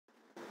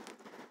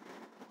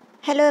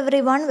Hello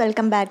everyone,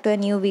 welcome back to a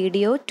new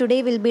video.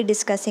 Today we'll be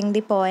discussing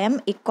the poem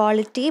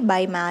Equality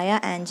by Maya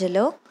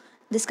Angelou.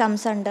 This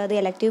comes under the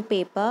elective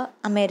paper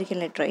American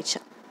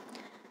Literature.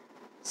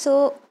 So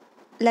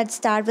let's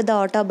start with the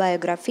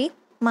autobiography.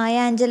 Maya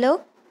Angelou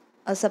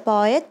was a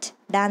poet,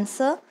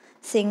 dancer,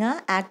 singer,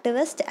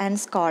 activist and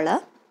scholar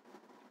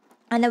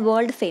and a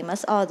world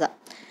famous author.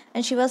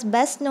 And she was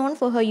best known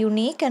for her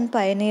unique and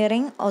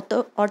pioneering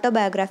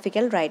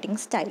autobiographical writing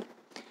style.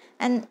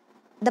 And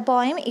the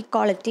poem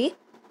Equality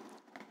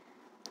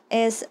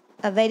is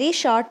a very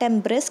short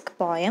and brisk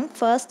poem,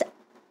 first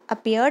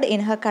appeared in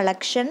her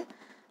collection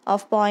of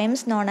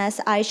poems known as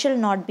I Shall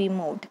Not Be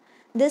Moved.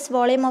 This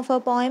volume of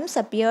her poems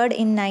appeared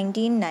in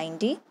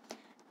 1990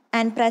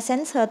 and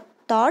presents her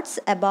thoughts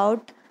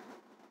about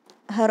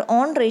her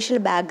own racial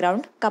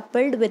background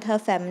coupled with her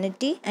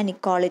femininity and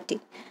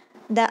equality.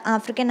 The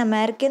African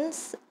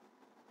Americans,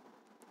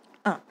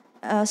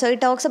 so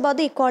it talks about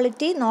the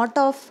equality not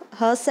of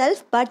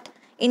herself but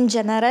in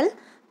general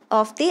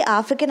of the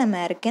African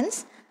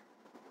Americans,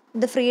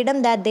 the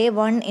freedom that they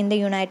won in the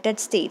United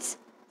States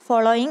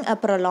following a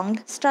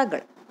prolonged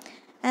struggle.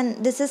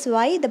 And this is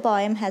why the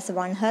poem has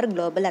won her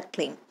global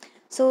acclaim.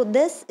 So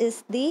this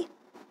is the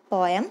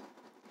poem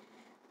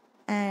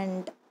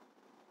and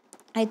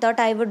I thought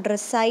I would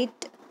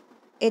recite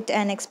it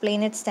and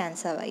explain it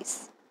stanza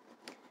wise.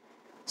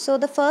 So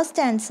the first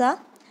stanza,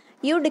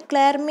 you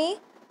declare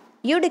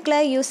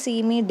you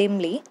see me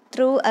dimly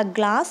through a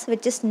glass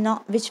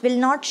which will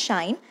not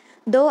shine,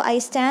 though I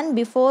stand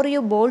before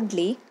you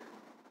boldly,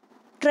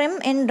 trim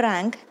in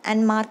rank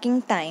and marking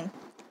time.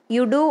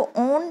 You do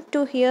own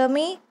to hear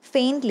me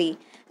faintly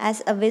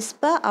as a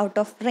whisper out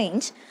of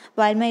range,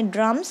 while my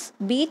drums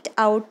beat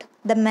out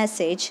the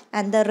message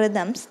and the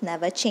rhythms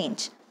never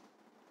change.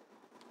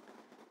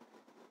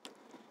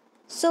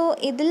 So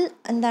ഇതിൽ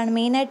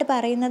മെയിനായിട്ട്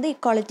പറയുന്നത്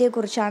ഇക്വാളിറ്റിയെ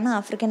കുറിച്ചാണ്,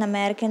 African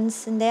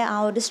അമേരിക്കൻസിൻ്റെ ആ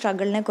ഒരു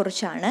സ്ട്രഗിളിനെ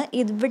കുറിച്ചാണ്.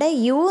 ഇവിടെ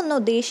U എന്ന്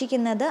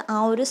ഉദ്ദേശിക്കുന്നത് ആ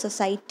ഒരു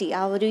സൊസൈറ്റി,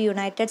 ആ ഒരു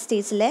യുണൈറ്റഡ്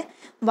സ്റ്റേറ്റ്സിലെ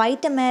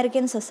വൈറ്റ്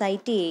അമേരിക്കൻ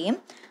സൊസൈറ്റിയെയും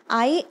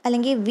ഐ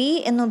അല്ലെങ്കിൽ വി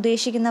എന്ന്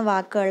ഉദ്ദേശിക്കുന്ന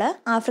വാക്കുകൾ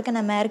ആഫ്രിക്കൻ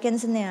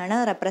അമേരിക്കൻസിനെയാണ്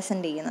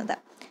റെപ്രസെൻ്റ് ചെയ്യുന്നത്.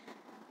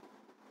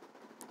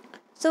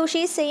 So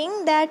she saying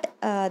that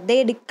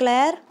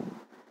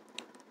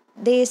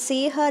they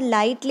see Har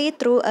lightly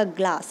through A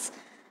glass.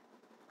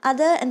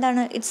 അത്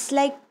എന്താണ്, it's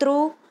like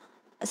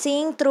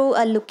seeing through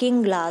A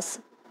looking glass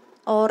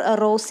or A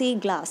Rossi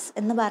glass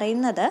എന്ന്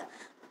പറയുന്നത്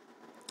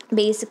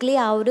ബേസിക്കലി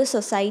ആ ഒരു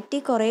സൊസൈറ്റി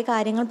കുറേ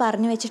കാര്യങ്ങൾ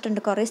പറഞ്ഞു വെച്ചിട്ടുണ്ട്,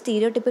 കുറേ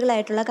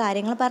സ്റ്റീരിയോടിപ്പിക്കലായിട്ടുള്ള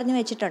കാര്യങ്ങൾ പറഞ്ഞു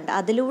വെച്ചിട്ടുണ്ട്.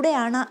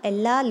 അതിലൂടെയാണ്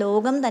എല്ലാ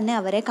ലോകം തന്നെ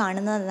അവരെ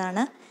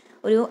കാണുന്നതെന്നാണ്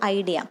ഒരു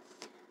idea.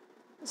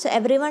 So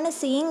every one is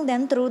seeing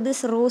them through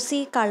this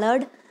Rossi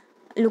coloured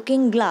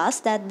looking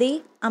glass that the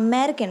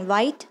American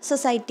white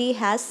society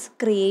has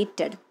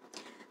created.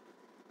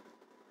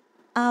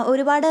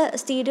 ഒരുപാട്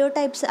സ്റ്റീരിയോ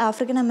ടൈപ്സ്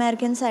ആഫ്രിക്കൻ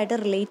അമേരിക്കൻസ് ആയിട്ട്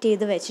റിലേറ്റ്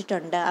ചെയ്ത്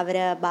വെച്ചിട്ടുണ്ട്. അവർ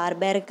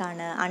ബാർബാറിക്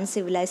ആണ്,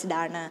 അൺസിവിലൈസ്ഡ്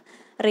ആണ്,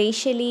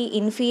 റേഷ്യലി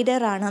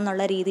ഇൻഫീരിയർ ആണ്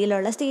എന്നുള്ള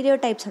രീതിയിലുള്ള സ്റ്റീരിയോ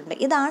ടൈപ്സ് ഉണ്ട്.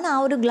 ഇതാണ് ആ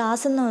ഒരു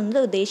ഗ്ലാസ് എന്നുള്ളത്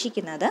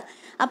ഉദ്ദേശിക്കുന്നത്.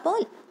 അപ്പോൾ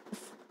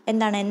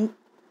എന്താണ്,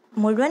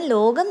 മുഴുവൻ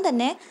ലോകം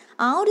തന്നെ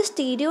ആ ഒരു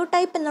സ്റ്റീരിയോ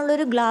ടൈപ്പ്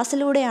എന്നുള്ളൊരു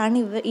ഗ്ലാസ്സിലൂടെയാണ്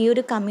ഈ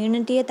ഒരു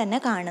കമ്മ്യൂണിറ്റിയെ തന്നെ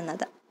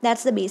കാണുന്നത്.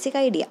 That's the basic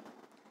idea.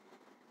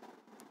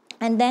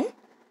 And then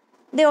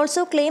they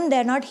also claim they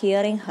are not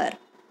hearing Har,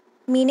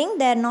 meaning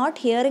they are not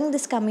hearing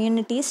this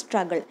community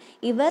struggle.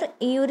 ഇവർ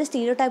ഈ ഒരു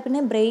സ്റ്റീരിയോ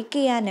ടൈപ്പിനെ ബ്രേക്ക്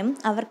ചെയ്യാനും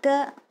അവർക്ക്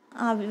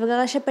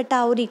അവകാശപ്പെട്ട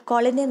ആ ഒരു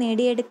ഇക്വാളിറ്റി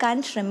നേടിയെടുക്കാൻ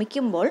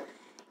ശ്രമിക്കുമ്പോൾ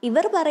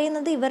ഇവർ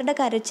പറയുന്നത് ഇവരുടെ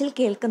കരച്ചിൽ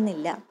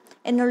കേൾക്കുന്നില്ല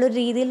എന്നുള്ളൊരു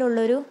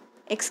രീതിയിലുള്ളൊരു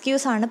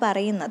എക്സ്ക്യൂസാണ്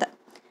പറയുന്നത്.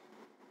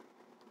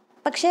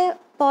 പക്ഷേ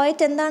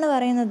പോയറ്റ് എന്താണ്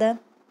പറയുന്നത്?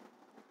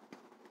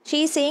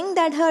 She saying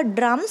that her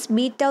drums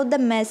beat out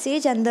the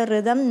message and the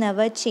rhythm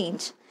never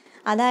change.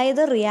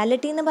 അതായത്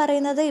റിയാലിറ്റി എന്ന്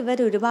പറയുന്നത് ഇവർ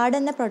ഒരുപാട്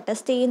തന്നെ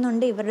പ്രൊട്ടസ്റ്റ്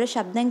ചെയ്യുന്നുണ്ട്, ഇവരുടെ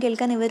ശബ്ദം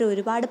കേൾക്കാൻ ഇവർ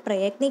ഒരുപാട്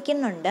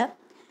പ്രയത്നിക്കുന്നുണ്ട്.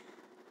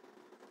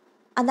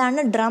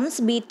 അതാണ്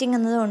ഡ്രംസ് ബീറ്റിംഗ്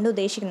എന്നതുകൊണ്ട്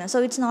ഉദ്ദേശിക്കുന്നത്. So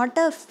it's not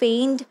A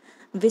faint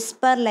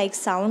Whisper like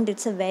sound,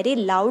 it's A very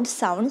loud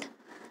sound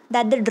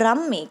that the drum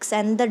makes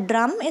and the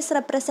drum is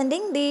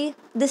representing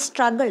this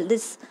struggle,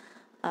 this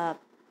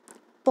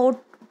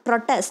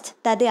protest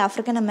that the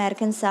African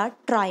Americans R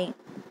trying.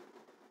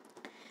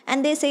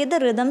 And they say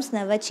the rhythms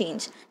never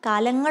change.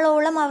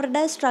 കാലങ്ങളോളം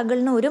അവരുടെ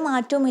സ്ട്രഗിളിന് ഒരു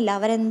മാറ്റവുമില്ല,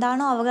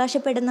 അവരെന്താണോ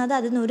അവകാശപ്പെടുന്നത്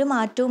അതിനൊരു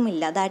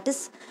മാറ്റവുമില്ല. That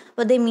is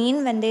what they mean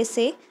when they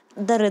say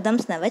the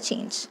rhythms never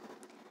change.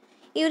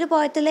 ഈ ഒരു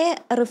പോയത്തിലെ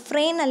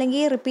refrain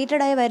അല്ലെങ്കിൽ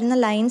റിപ്പീറ്റഡായി വരുന്ന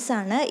ലൈൻസ്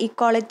ആണ്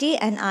equality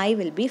and I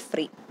will be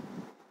free.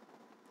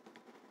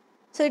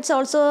 So it's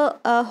also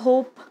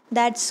hope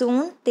that soon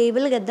they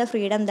will get the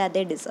freedom that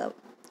they deserve.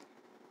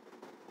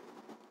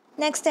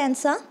 Next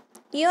answer,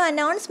 U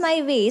announce my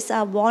vase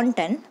R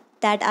wanton,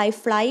 that I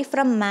fly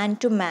from man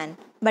to man,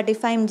 but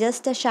if I'm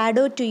just a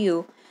shadow to you,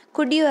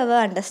 could you ever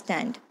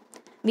understand?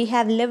 We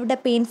have lived a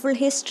painful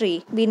history,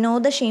 we know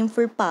the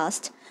shameful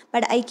past,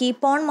 but I keep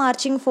on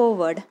marching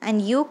forward and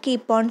you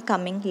keep on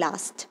coming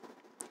last.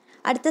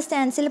 അടുത്ത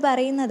സ്റ്റാൻസിൽ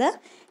പറയുന്നത്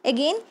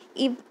again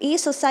ഈ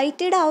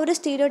സൊസൈറ്റിയുടെ ആ ഒരു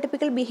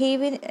സ്റ്റീരിയോടിപ്പിക്കൽ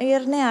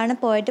ബിഹേവിയറിനെയാണ്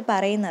പോയിട്ട്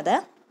പറയുന്നത്.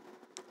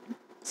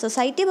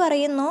 Society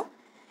പറയുന്നു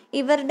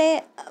ഇവരുടെ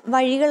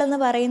വഴികളെന്ന്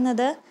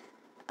പറയുന്നത്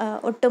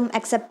ഒട്ടും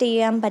അക്സെപ്റ്റ്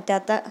ചെയ്യാൻ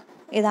പറ്റാത്ത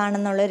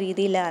ഇതാണെന്നുള്ള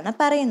രീതിയിലാണ്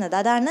പറയുന്നത്.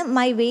 അതാണ്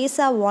my vase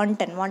R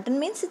വാണ്ടൻ. വാണ്ടൻ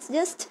means it's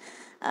just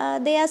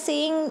they are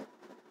saying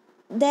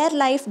their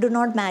life do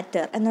not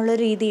matter എന്നുള്ള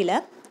രീതിയിൽ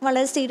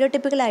വളരെ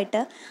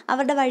സ്റ്റീരിയോടിപ്പിക്കലായിട്ട്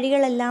അവരുടെ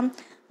വഴികളെല്ലാം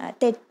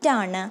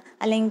തെറ്റാണ്,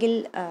 അല്ലെങ്കിൽ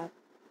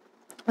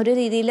ഒരു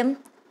രീതിയിലും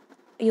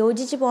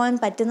യോജിച്ച് പോകാൻ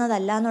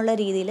പറ്റുന്നതല്ല എന്നുള്ള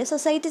രീതിയിൽ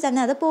സൊസൈറ്റി തന്നെ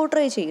അത്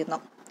പോർട്രേ ചെയ്യുന്നു.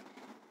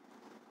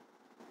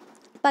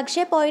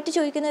 പക്ഷേ പോയിട്ട്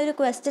ചോദിക്കുന്ന ഒരു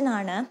ക്വസ്റ്റ്യൻ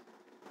ആണ്,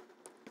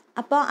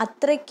 അപ്പോൾ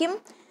അത്രയ്ക്കും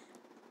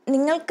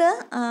നിങ്ങൾക്ക്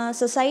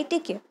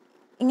സൊസൈറ്റിക്ക്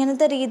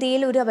ഇങ്ങനത്തെ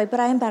രീതിയിൽ ഒരു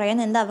അഭിപ്രായം പറയാൻ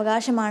എന്ത്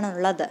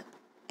അവകാശമാണുള്ളത്?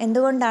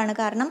 എന്തുകൊണ്ടാണ്?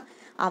 കാരണം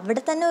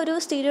അവിടെ തന്നെ ഒരു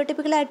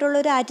സ്റ്റീരിയോടിപ്പിക്കലായിട്ടുള്ള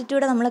ഒരു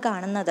ആറ്റിറ്റ്യൂഡ് നമ്മൾ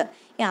കാണുന്നത്.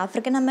 ഈ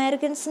ആഫ്രിക്കൻ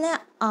അമേരിക്കൻസിനെ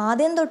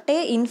ആദ്യം തൊട്ടേ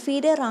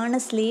ഇൻഫീരിയർ ആണ്,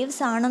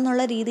 സ്ലേവ്സ്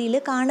ആണെന്നുള്ള രീതിയിൽ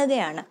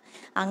കാണുകയാണ്.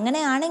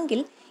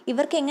 അങ്ങനെയാണെങ്കിൽ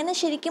ഇവർക്ക് എങ്ങനെ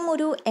ശരിക്കും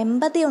ഒരു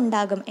എമ്പതി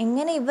ഉണ്ടാകും?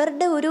 എങ്ങനെ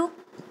ഇവരുടെ ഒരു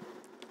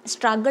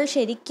സ്ട്രഗിൾ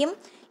ശരിക്കും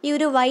ഈ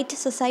ഒരു വൈറ്റ്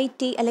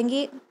സൊസൈറ്റി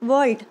അല്ലെങ്കിൽ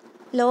വേൾഡ്,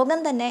 ലോകം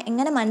തന്നെ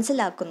എങ്ങനെ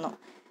മനസ്സിലാക്കുന്നു?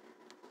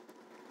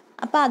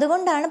 അപ്പോൾ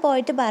അതുകൊണ്ടാണ്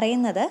പോയിട്ട്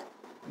പറയുന്നത്,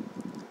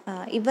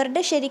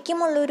 ഇവരുടെ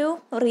ശരിക്കുമുള്ളൊരു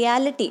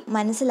റിയാലിറ്റി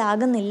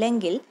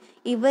മനസ്സിലാകുന്നില്ലെങ്കിൽ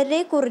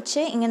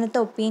ഇവരെക്കുറിച്ച് ഇങ്ങനത്തെ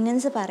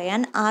ഒപ്പീനിയൻസ്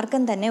പറയാൻ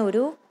ആർക്കും തന്നെ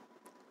ഒരു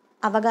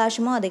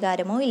അവകാശമോ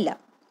അധികാരമോ ഇല്ല.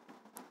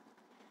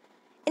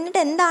 എന്നിട്ട്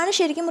എന്താണ്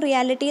ശരിക്കും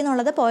റിയാലിറ്റി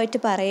എന്നുള്ളത് പോയിട്ട്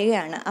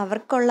പറയുകയാണ്.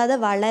 അവർക്കുള്ളത്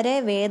വളരെ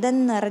വേദന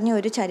നിറഞ്ഞ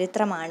ഒരു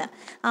ചരിത്രമാണ്.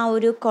 ആ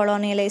ഒരു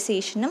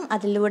കൊളോണിയലൈസേഷനും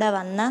അതിലൂടെ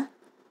വന്ന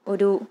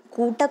ഒരു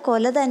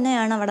കൂട്ടക്കൊല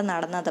തന്നെയാണ് അവിടെ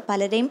നടന്നത്.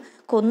 പലരെയും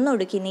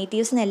കൊന്നൊടുക്കി,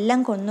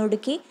 നേറ്റീവ്സിനെല്ലാം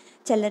കൊന്നൊടുക്കി,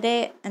 ചിലരെ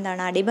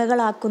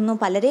അടിമകളാക്കുന്നു,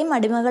 പലരെയും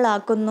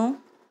അടിമകളാക്കുന്നു,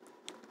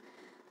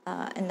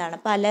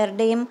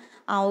 പലരുടെയും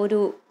ആ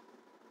ഒരു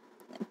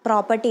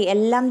പ്രോപ്പർട്ടി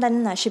എല്ലാം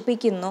തന്നെ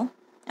നശിപ്പിക്കുന്നു.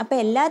 അപ്പോൾ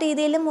എല്ലാ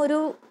രീതിയിലും ഒരു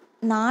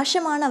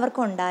നാശമാണ്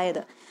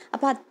അവർക്കുണ്ടായത്.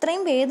 അപ്പോൾ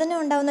അത്രയും വേദന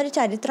ഉണ്ടാകുന്നൊരു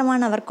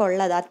ചരിത്രമാണ്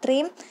അവർക്കുള്ളത്.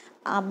 അത്രയും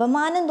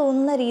അപമാനം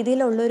തോന്നുന്ന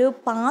രീതിയിലുള്ളൊരു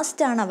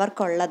പാസ്റ്റാണ്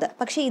അവർക്കുള്ളത്.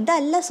 പക്ഷേ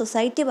ഇതല്ല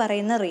സൊസൈറ്റി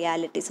പറയുന്ന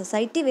റിയാലിറ്റി.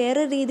 സൊസൈറ്റി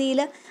വേറെ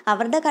രീതിയിൽ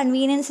അവരുടെ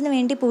കൺവീനിയൻസിന്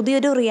വേണ്ടി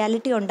പുതിയൊരു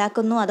റിയാലിറ്റി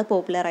ഉണ്ടാക്കുന്നു, അത്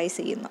പോപ്പുലറൈസ്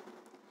ചെയ്യുന്നു.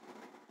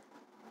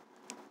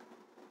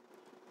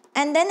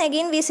 And then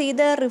again we see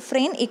the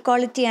refrain,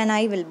 equality and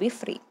I will be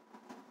free.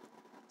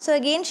 So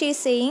again she is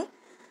saying,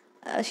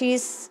 she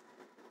is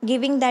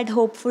giving that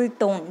hopeful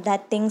tone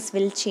that things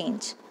will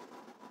change.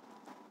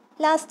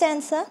 Last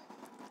answer,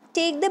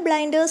 take the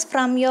blinders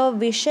from your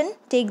vision,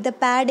 take the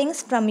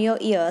paddings from your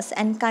ears,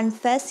 and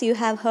confess you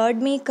have heard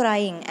me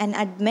crying, and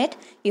admit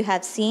you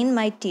have seen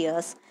my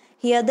tears.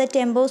 Hear the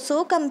tempo so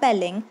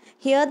compelling,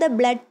 hear the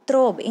blood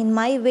throb in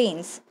my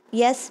veins.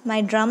 Yes,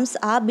 my drums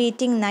are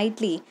beating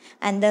nightly,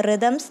 and the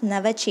rhythms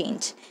never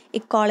change.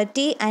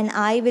 Equality and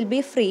I will be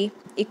free.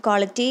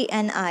 Equality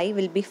and I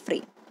will be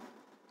free.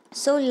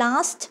 So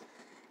last,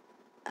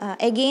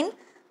 again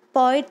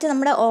പോയിട്ട്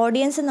നമ്മുടെ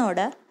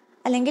ഓഡിയൻസിനോട്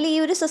അല്ലെങ്കിൽ ഈ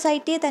ഒരു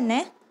സൊസൈറ്റിയെ തന്നെ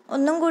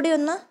ഒന്നും കൂടി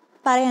ഒന്ന്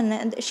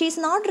പറയുന്നത്, she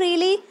is not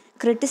really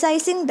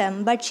criticising dum,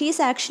 but she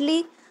is actually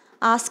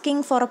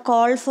asking for A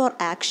call for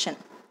action.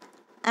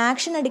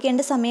 Action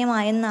എടുക്കേണ്ട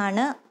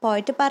സമയമായെന്നാണ്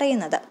പോയിട്ട്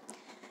പറയുന്നത്.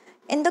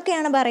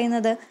 എന്തൊക്കെയാണ്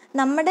പറയുന്നത്?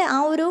 നമ്മുടെ ആ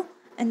ഒരു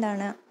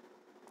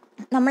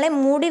നമ്മളെ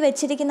മൂടി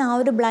വെച്ചിരിക്കുന്ന ആ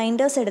ഒരു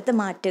ബ്ലൈൻഡേഴ്സ് എടുത്ത്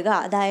മാറ്റുക.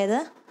 അതായത്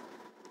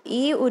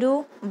ഈ ഒരു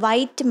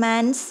വൈറ്റ്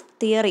മാൻസ്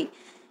തിയറി,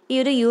 ഈ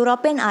ഒരു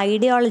യൂറോപ്യൻ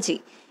ഐഡിയോളജി,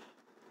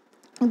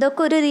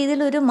 ഇതൊക്കെ ഒരു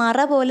രീതിയിൽ ഒരു മറ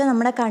പോലെ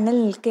നമ്മുടെ കണ്ണിൽ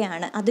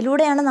നിൽക്കുകയാണ്.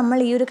 അതിലൂടെയാണ് നമ്മൾ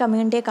ഈ ഒരു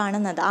കമ്മ്യൂണിറ്റിയെ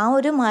കാണുന്നത്. ആ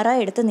ഒരു മറ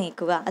എടുത്ത്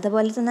നീക്കുക.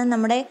 അതുപോലെ തന്നെ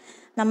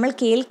നമ്മൾ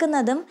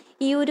കേൾക്കുന്നതും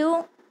ഈ ഒരു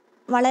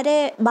വളരെ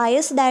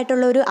ബയസ്ഡ്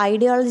ആയിട്ടുള്ള ഒരു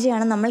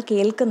ഐഡിയോളജിയാണ് നമ്മൾ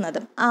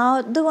കേൾക്കുന്നതും.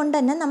 അതുകൊണ്ട്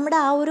തന്നെ നമ്മുടെ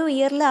ആ ഒരു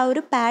ഇയറിൽ ആ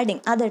ഒരു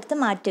പാഡിങ് അതെടുത്ത്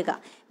മാറ്റുക.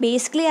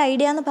 ബേസിക്കലി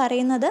ഐഡിയ എന്ന്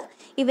പറയുന്നത്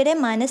ഇവരെ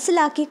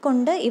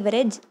മനസ്സിലാക്കിക്കൊണ്ട്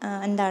ഇവരെ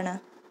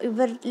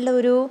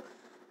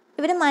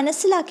ഇവരെ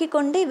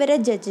മനസ്സിലാക്കിക്കൊണ്ട് ഇവരെ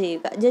ജഡ്ജ്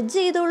ചെയ്യുക. ജഡ്ജ്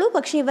ചെയ്തോളൂ,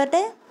 പക്ഷെ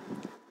ഇവരുടെ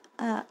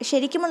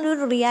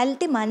ശരിക്കുമുള്ളൊരു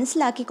റിയാലിറ്റി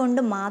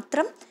മനസ്സിലാക്കിക്കൊണ്ട്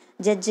മാത്രം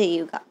ജഡ്ജ്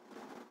ചെയ്യുക.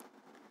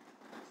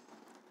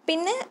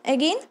 പിന്നെ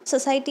അഗെയിൻ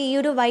സൊസൈറ്റി ഈ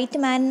ഒരു വൈറ്റ്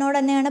മാനിനോട്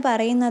തന്നെയാണ്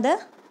പറയുന്നത്,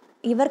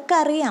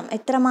 ഇവർക്കറിയാം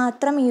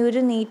എത്രമാത്രം ഈ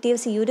ഒരു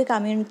നേറ്റീവ്സ്, ഈ ഒരു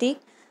കമ്മ്യൂണിറ്റി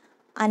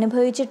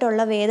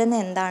അനുഭവിച്ചിട്ടുള്ള വേദന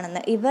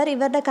എന്താണെന്ന്.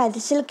 ഇവരുടെ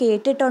കരച്ചിൽ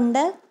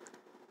കേട്ടിട്ടുണ്ട്,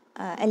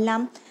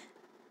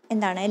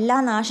 എല്ലാ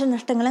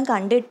നാശനഷ്ടങ്ങളും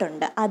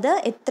കണ്ടിട്ടുണ്ട്. അത്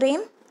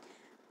എത്രയും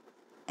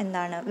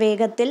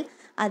വേഗത്തിൽ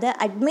അത്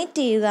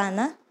അഡ്മിറ്റ് ചെയ്യുക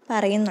എന്ന്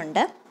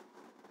പറയുന്നുണ്ട്.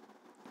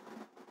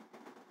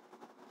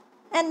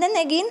 ആൻഡ് ദെൻ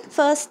അഗെയിൻ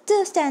ഫസ്റ്റ്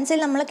സ്റ്റാൻസിൽ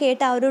നമ്മൾ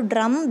കേട്ട ആ ഒരു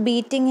ഡ്രം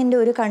ബീറ്റിങ്ങിൻ്റെ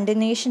ഒരു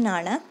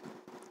കണ്ടിന്യൂഷനാണ്.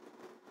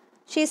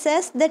 She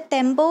says the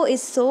tempo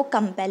is so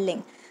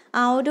compelling.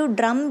 ആ ഒരു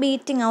ഡ്രം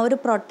ബീറ്റിംഗ്, ആ ഒരു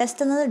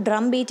പ്രൊട്ടസ്റ്റ് എന്നത്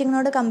ഡ്രം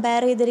ബീറ്റിങ്ങിനോട്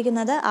കമ്പയർ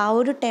ചെയ്തിരിക്കുന്നത് ആ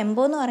ഒരു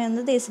ടെമ്പോ എന്ന്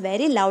പറയുന്നത് is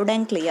very loud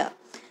and clear.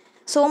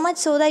 So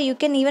much so that you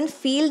can even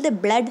feel the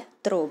blood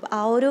throb.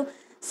 ആ ഒരു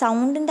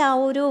സൗണ്ടിൻ്റെ ആ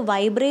ഒരു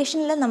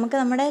വൈബ്രേഷനിൽ നമുക്ക്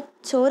നമ്മുടെ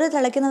ചോര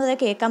തിളയ്ക്കുന്നത്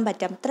കേൾക്കാൻ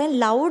പറ്റും. അത്രയും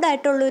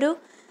ലൗഡായിട്ടുള്ളൊരു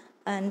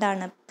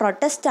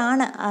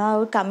പ്രൊട്ടസ്റ്റാണ് ആ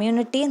ഒരു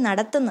കമ്മ്യൂണിറ്റി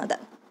നടത്തുന്നത്.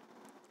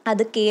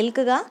 അത്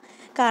കേൾക്കുക,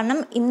 കാരണം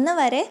ഇന്ന്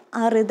വരെ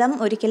ആ റിതം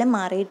ഒരിക്കലും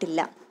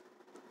മാറിയിട്ടില്ല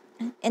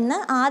എന്ന്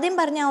ആദ്യം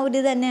പറഞ്ഞ ആ ഒരു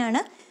ഇത്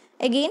തന്നെയാണ്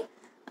എഗെയിൻ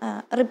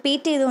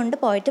റിപ്പീറ്റ് ചെയ്തുകൊണ്ട്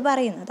പോയിട്ട്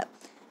പറയുന്നത്.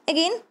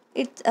 Again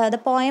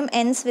The poem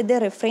ends with the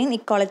refrain,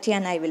 equality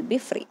and I will be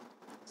free.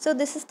 So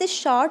this is the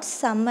short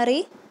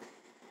summary.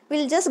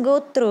 We'll just go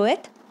through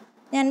it.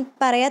 ഞാൻ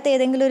പറയാത്ത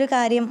ഏതെങ്കിലും ഒരു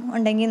കാര്യം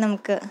ഉണ്ടെങ്കിൽ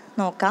നമുക്ക്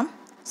നോക്കാം.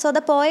 So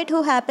the poet,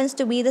 who happens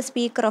to be the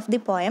speaker of the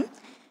poem,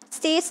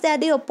 states that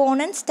the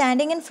opponent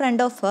standing in front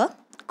of her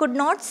could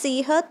not see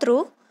her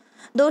through,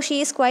 though she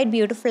is quite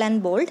beautiful and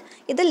bold.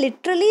 ഇത്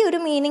literally ഒരു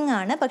meaning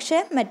ആണ്, പക്ഷേ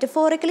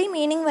metaphorically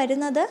meaning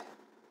വരുന്നത്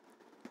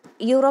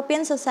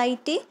European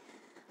society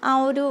ആ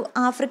ഒരു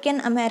African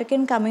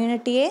American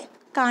കമ്മ്യൂണിറ്റിയെ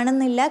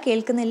കാണുന്നില്ല,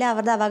 കേൾക്കുന്നില്ല,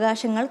 അവരുടെ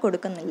അവകാശങ്ങൾ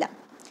കൊടുക്കുന്നില്ല.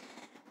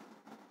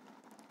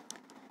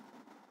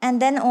 And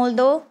then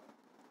although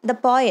the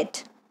poet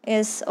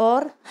is, or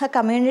her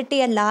community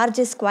at large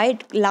is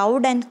quite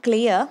loud and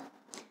clear,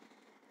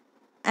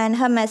 and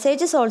her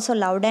message is also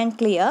loud and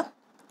clear,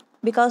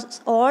 because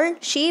all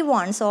she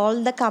wants, all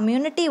the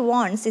community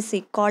wants is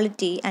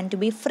equality and to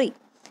be free.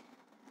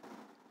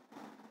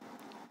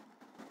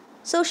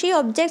 So she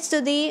objects to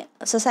the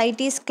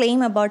society's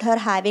claim about her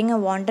having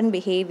a wanton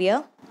behavior,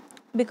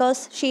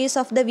 because she is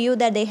of the view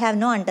that they have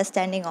no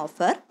understanding of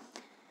her.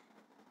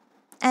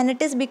 And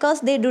it is because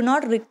they do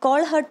not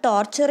recall her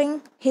torturing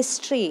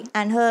history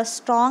and her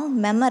strong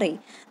memory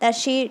that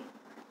she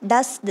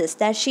does this,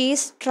 that she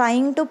is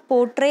trying to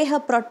portray her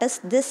protest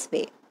this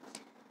way.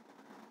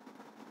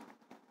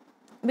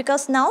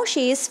 Because now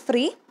she is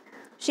free,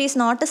 she is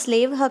not a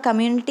slave, her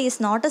community is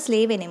not a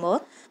slave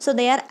anymore, so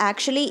they are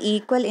actually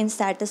equal in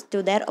status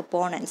to their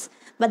opponents.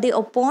 But the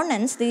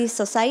opponents, the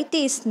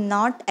society is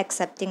not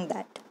accepting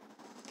that.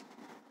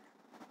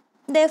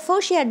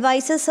 Therefore, she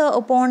advises her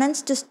opponents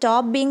to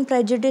stop being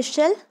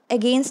prejudicial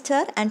against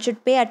her and should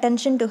pay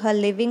attention to her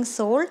living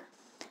soul.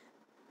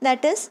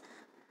 That is,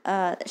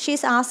 she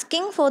is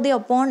asking for the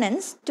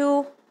opponents to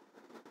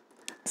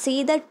see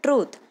the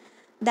truth,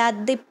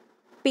 that the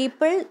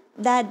people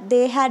that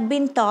they had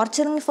been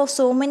torturing for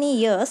so many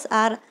years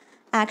are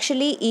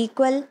actually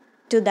equal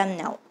to them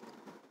now.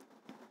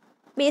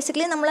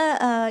 Basically നമ്മൾ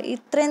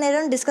ഇത്രയും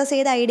നേരം discuss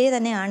ചെയ്ത idea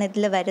തന്നെയാണ്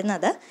ഇതിൽ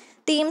വരുന്നത്.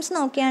 Themes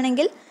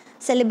നോക്കുകയാണെങ്കിൽ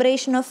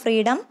celebration of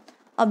freedom,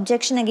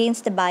 objection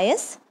against the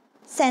bias,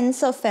 sense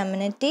of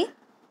femininity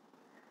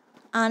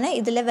ആണ്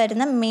ഇതിൽ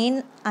വരുന്ന മെയിൻ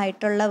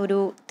ആയിട്ടുള്ള ഒരു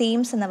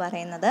തീംസ് എന്ന്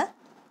പറയുന്നത്.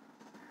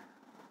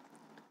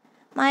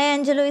 Maya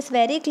Angelou is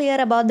very clear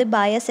about the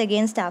bias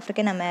against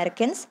African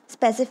Americans,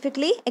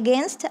 specifically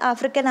against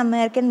African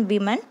American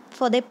women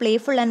for their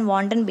playful and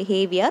wanton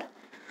behavior.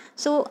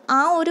 So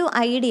ആ ഒരു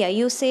idea,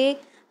 you say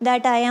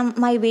that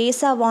my ways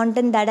are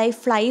wanton, that I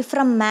fly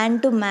from man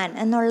to man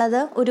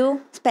എന്നുള്ളത് ഒരു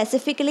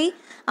specifically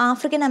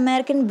African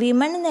American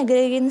വിമണിന്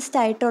against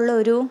ആയിട്ടുള്ള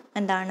ഒരു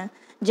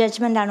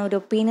ജഡ്ജ്മെൻ്റാണ്, ഒരു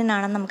opinion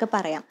ആണെന്ന് നമുക്ക്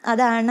പറയാം.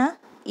 അതാണ്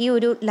ഈ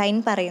ഒരു ലൈൻ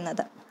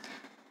പറയുന്നത്.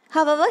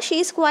 However, she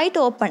is quite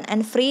open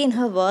and free in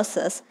her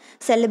verses,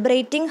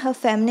 celebrating her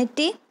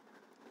femininity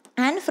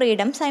and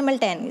freedom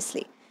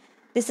simultaneously.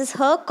 This is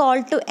her call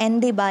to end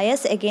the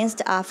bias against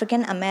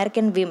African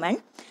American women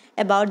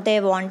about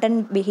their wanton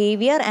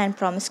behavior and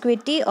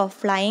promiscuity of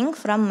flying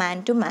from man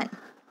to man.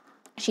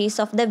 She is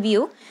of the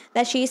view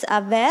that she is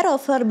aware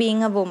of her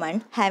being a woman,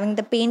 having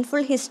the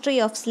painful history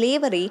of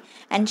slavery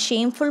and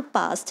shameful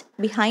past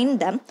behind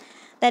them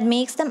that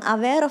makes them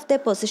aware of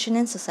their position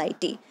in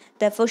society.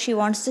 Therefore, she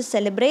wants to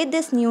celebrate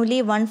this newly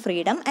won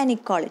freedom and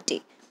equality.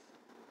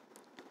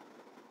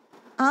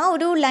 ആ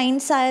ഒരു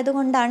lines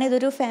ആയതുകൊണ്ടാണ്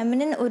ഇതൊരു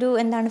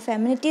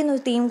femininity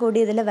എന്നൊരു theme കൂടി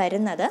ഇതിൽ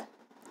വരുന്നത്.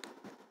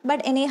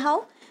 But any how,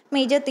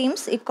 major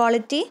themes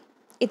equality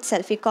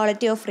itself,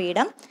 equality of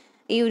freedom,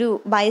 ഈ ഒരു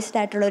ബയസ്ഡ്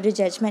ആയിട്ടുള്ള ഒരു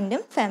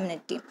ജഡ്ജ്മെൻറ്റും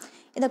ഫെമിനിറ്റിയും,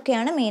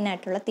 ഇതൊക്കെയാണ്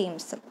മെയിനായിട്ടുള്ള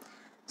themes.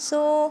 So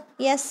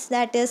yes,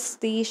 that is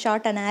the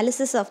short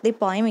analysis of the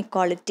poem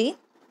equality.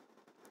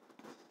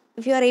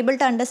 If you are able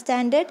to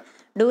understand it,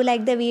 do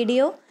like the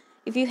video.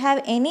 If you have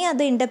any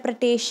other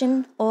interpretation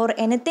or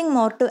anything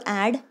more to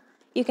add,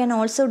 you can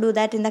also do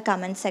that in the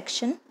comment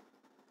section.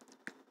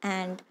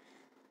 And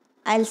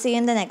I'll see you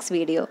in the next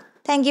video.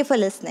 Thank you for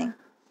listening.